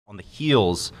On the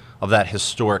heels of that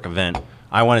historic event,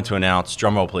 I wanted to announce,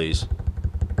 drumroll please,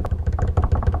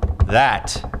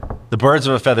 that the Birds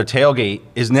of a Feather Tailgate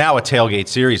is now a tailgate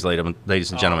series,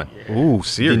 ladies and gentlemen. Ooh,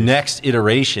 series. The next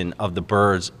iteration of the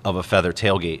Birds of a Feather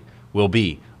Tailgate will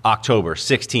be October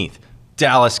 16th.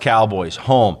 Dallas Cowboys,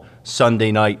 home,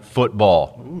 Sunday night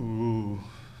football. Ooh.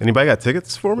 Anybody got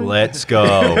tickets for me? Let's go.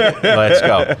 Let's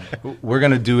go. We're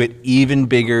going to do it even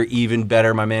bigger, even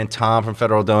better. My man Tom from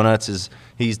Federal Donuts,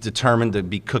 he's determined to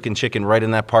be cooking chicken right in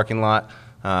that parking lot.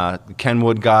 The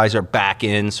Kenwood guys are back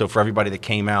in, so for everybody that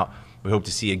came out, we hope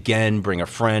to see you again. Bring a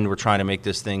friend. We're trying to make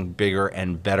this thing bigger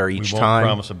and better each time. We won't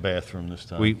promise a bathroom this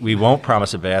time. We won't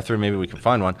promise a bathroom. Maybe we can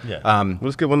find one. Yeah.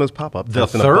 Let's get one of those pop-up. The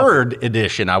third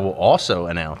edition, I will also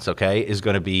announce, okay, is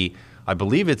going to be, I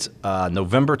believe it's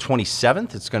November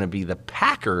 27th. It's going to be the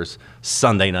Packers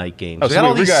Sunday night game. Oh, we got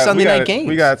all these Sunday night games.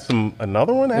 We got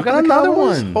another one? We got another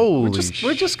one. Holy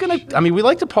We're just going to, I mean, we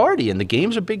like to party, and the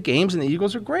games are big games, and the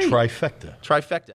Eagles are great. Trifecta.